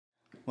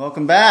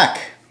Welcome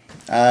back.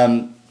 Drew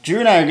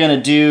and I are going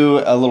to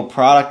do a little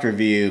product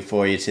review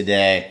for you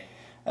today.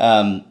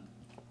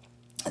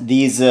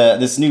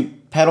 This new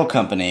pedal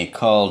company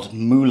called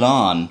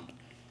Mulan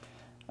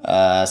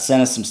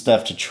sent us some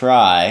stuff to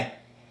try,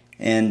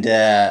 and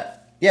yeah,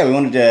 we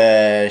wanted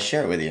to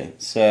share it with you.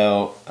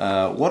 So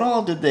what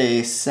all did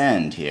they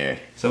send here?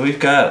 So we've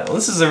got,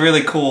 this is a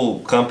really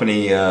cool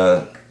company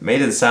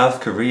made in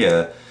South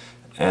Korea,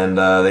 and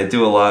they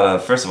do a lot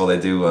of, first of all, they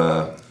do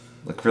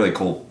like really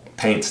cool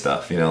paint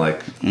stuff, you know,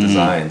 like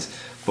designs.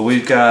 But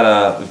we've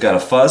got a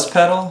fuzz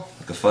pedal,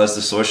 like a fuzz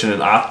distortion,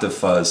 an octave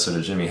fuzz, sort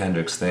of Jimi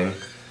Hendrix thing,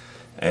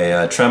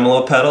 a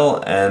tremolo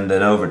pedal, and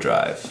an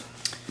overdrive.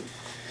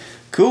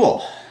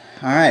 Cool.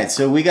 All right,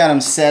 so we got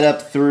them set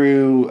up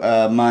through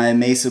my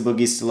Mesa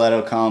Boogie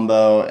Stiletto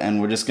combo,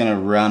 and we're just gonna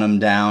run them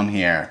down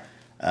here,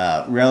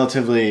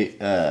 relatively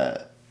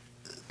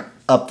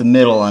up the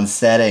middle on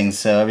settings,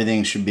 so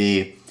everything should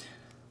be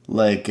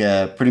like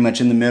pretty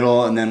much in the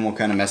middle, and then we'll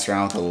kind of mess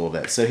around with it a little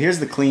bit. So here's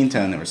the clean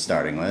tone that we're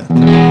starting with.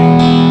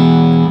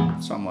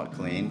 Somewhat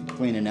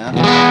clean enough.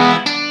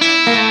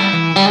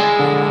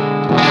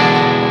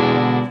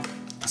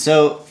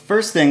 So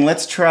first thing,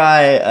 let's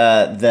try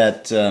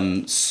that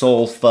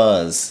soul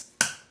fuzz.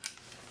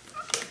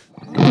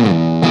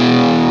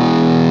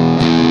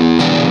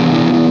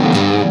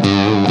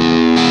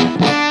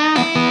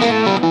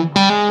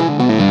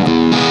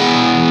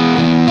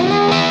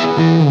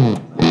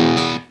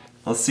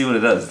 Let's see what it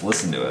does.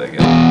 Listen to it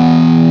again.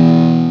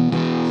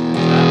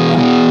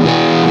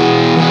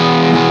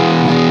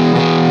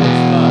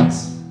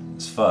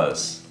 It's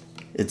fuzz.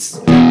 It's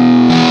Well,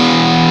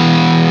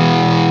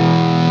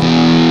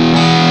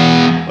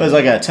 it's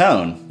like a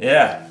tone.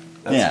 Yeah,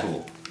 that's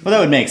cool. Well, that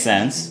would make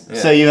sense. Yeah.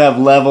 So you have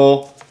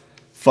level,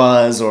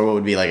 fuzz, or what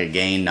would be like a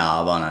gain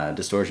knob on a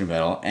distortion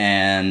pedal,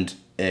 and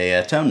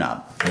a tone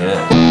knob.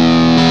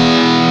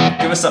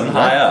 Yeah. Give us something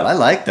high up. I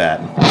like that.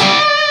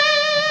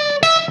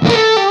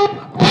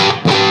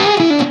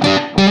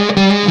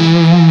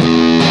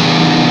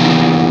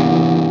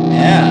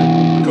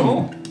 Yeah.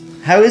 Cool.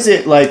 How is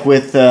it like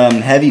with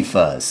heavy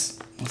fuzz?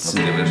 Let's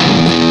give it.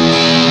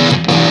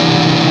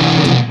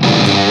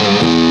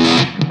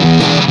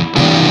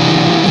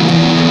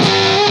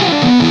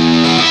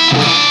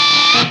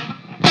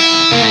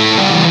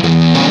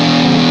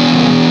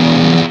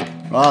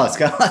 Oh, it's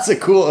got lots of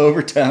cool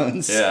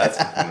overtones. Yeah, that's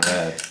fucking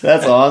rad.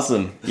 That's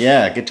awesome.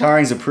 Yeah,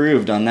 Guitarings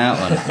approved on that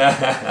one.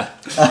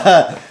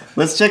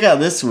 Let's check out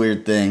this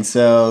weird thing.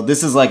 So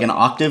this is like an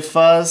octave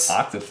fuzz.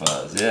 Octave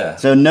fuzz, yeah.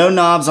 So no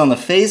knobs on the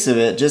face of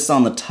it, just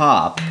on the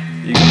top.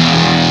 You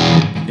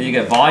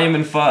get volume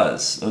and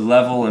fuzz,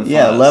 level and fuzz.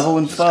 Yeah, level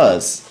and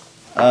fuzz.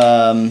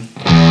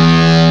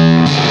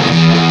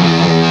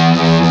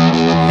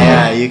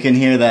 Yeah, you can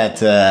hear that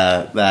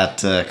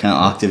kind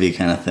of octavey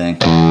kind of thing.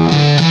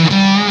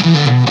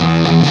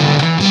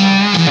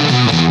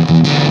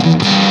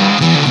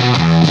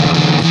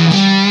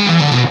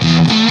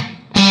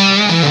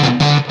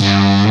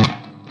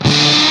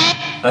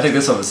 I think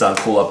this one would sound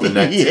cool up the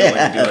neck too, Yeah.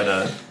 when you're doing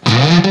a...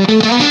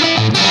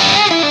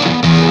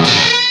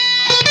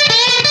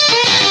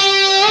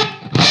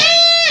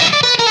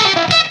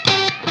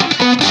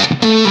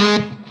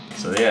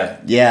 So yeah.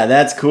 Yeah,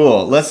 that's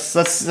cool. Let's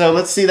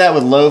see that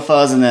with low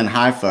fuzz and then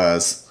high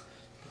fuzz.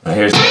 Now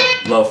here's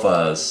the low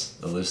fuzz,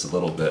 just a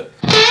little bit.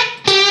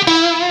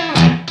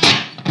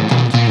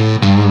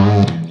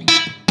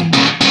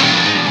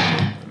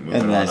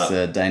 And that's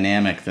a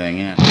dynamic thing,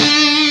 yeah.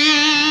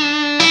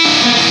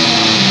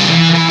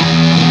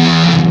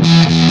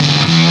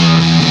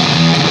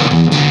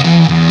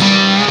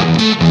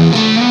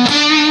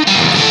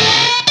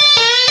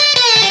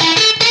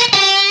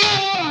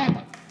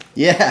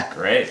 Yeah.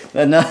 Great.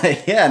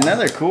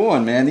 Another cool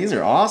one, man. These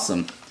are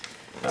awesome.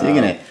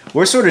 Digging it.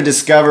 We're sort of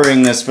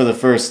discovering this for the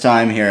first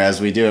time here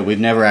as we do it. We've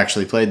never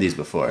actually played these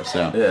before,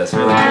 so. Yeah, it's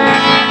really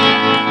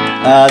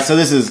cool. So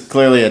this is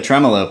clearly a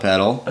tremolo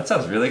pedal. That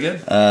sounds really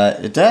good.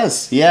 It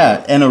does,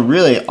 yeah, and a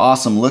really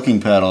awesome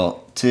looking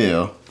pedal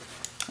too.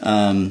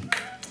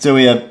 So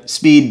we have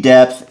speed,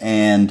 depth,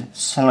 and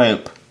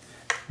slope,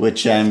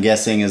 which I'm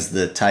guessing is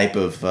the type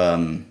of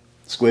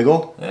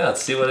squiggle. Yeah,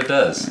 let's see what it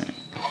does.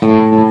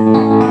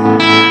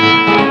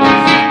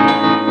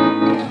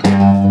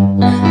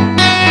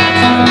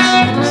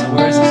 So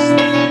where is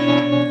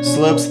this?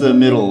 Slope's the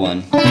middle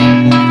one. See, you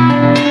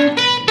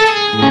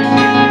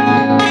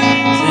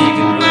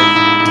can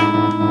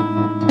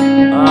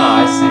really... Ah,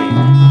 I see.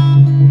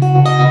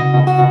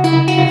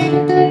 You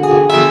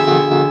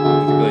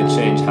can really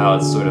change how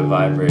it's sort of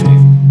vibrating.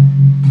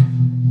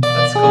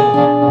 That's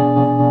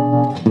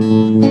cool.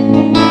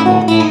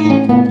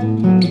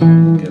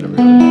 Get a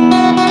really...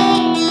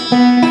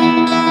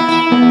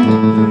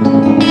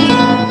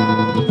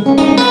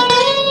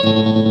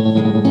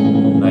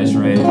 Nice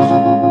range. You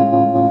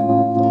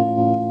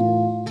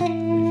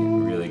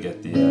can really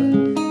get the...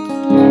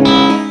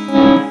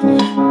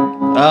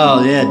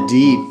 Oh yeah,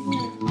 deep.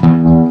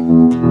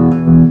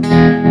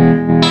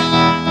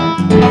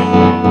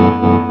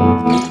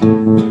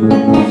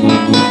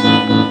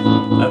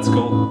 That's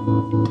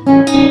cool.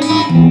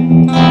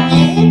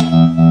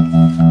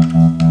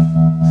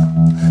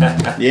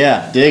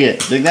 Yeah, dig it.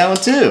 Dig that one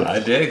too. I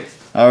dig.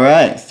 All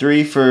right,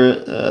 3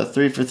 for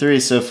 3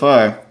 so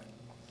far.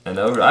 And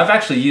I've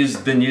actually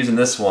been using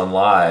this one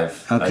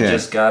live. Okay. I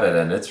just got it,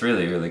 and it's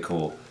really, really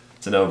cool.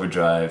 It's an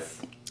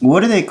overdrive.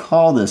 What do they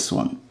call this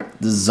one?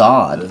 The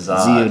Zod. The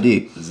Zod.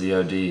 Z-O-D.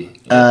 Z-O-D.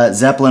 Yeah.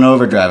 Zeppelin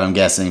Overdrive, I'm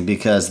guessing,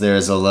 because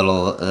there's a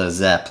little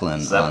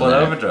Zeppelin. Zeppelin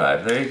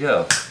Overdrive. There you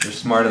go. You're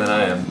smarter than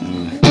I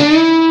am.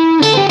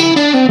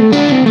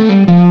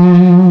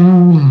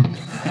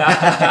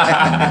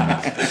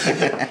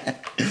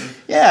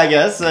 Yeah, I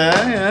guess.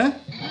 Yeah.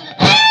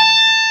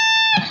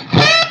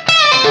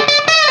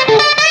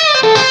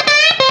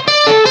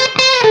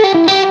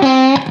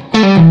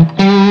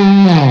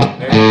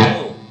 Very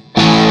cool.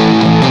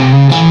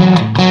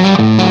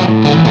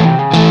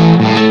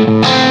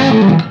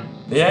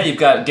 Yeah, you've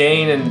got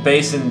gain and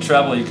bass and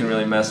treble you can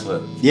really mess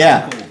with.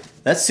 Yeah, Cool.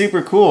 that's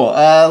super cool.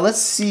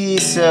 Let's see.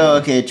 So,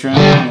 okay, trying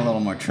to put a little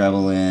more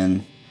treble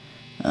in.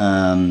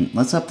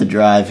 Let's up the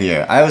drive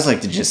here. I always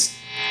like to just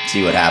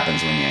see what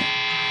happens when you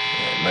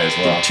Yeah, might as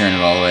well. turn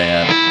it all the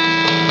way up.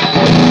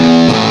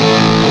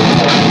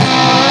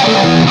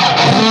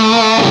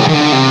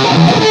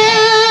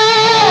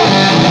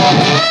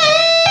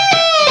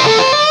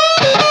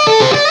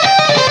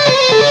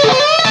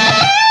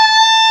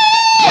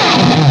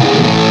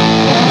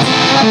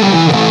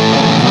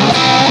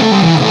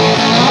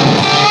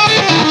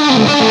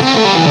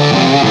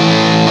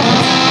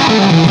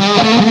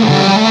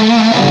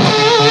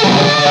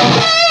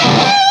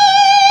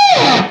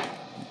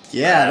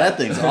 Yeah, that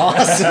thing's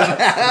awesome.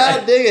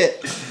 I dig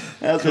it.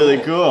 That's really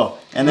cool.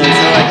 And then, so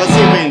like, let's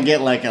see if we can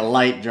get like a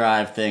light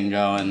drive thing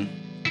going.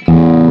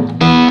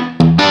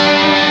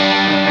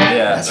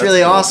 Yeah, That's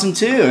really cool. awesome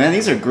too, man.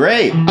 These are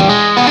great.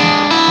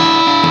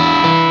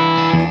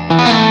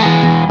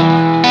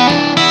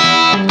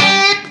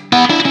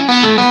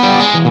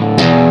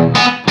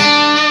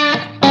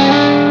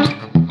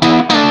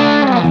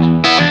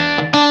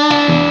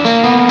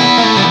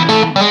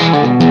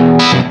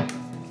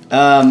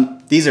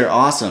 These are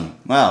awesome.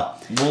 Wow.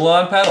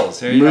 Mulan pedals.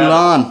 Here you have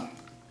Mulan,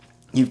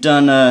 you've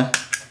done a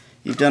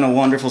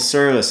wonderful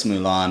service,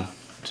 Mulan,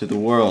 to the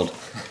world.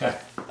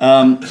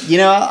 You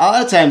know, a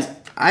lot of times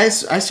I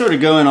sort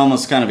of go in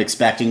almost kind of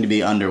expecting to be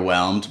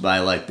underwhelmed by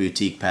like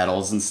boutique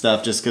pedals and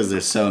stuff, just because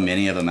there's so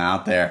many of them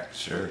out there. it.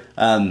 Sure.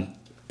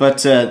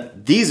 But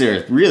these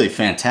are really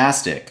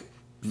fantastic,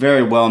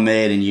 very well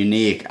made and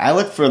unique. I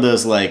look for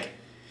those like,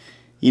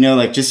 you know,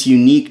 like just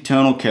unique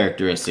tonal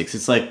characteristics.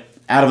 It's like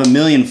out of a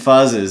million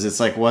fuzzes, it's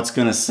like what's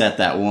going to set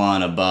that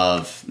one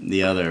above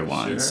the other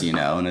ones, Sure. you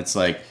know? And it's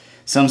like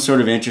some sort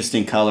of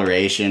interesting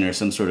coloration or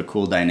some sort of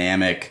cool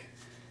dynamic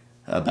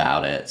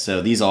about it.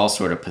 So these all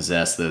sort of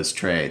possess those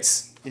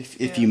traits.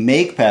 If you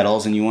make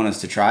pedals and you want us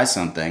to try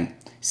something,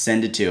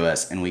 send it to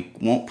us, and we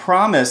won't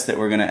promise that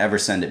we're going to ever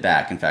send it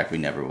back. In fact, we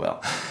never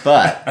will.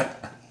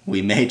 But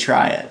we may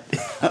try it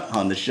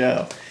on the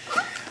show.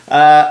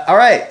 All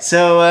right,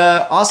 so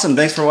awesome.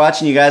 Thanks for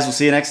watching, you guys. We'll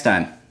see you next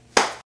time.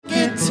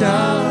 Guitarings.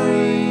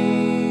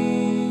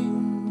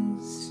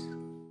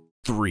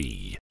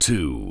 3,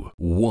 2,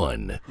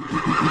 1.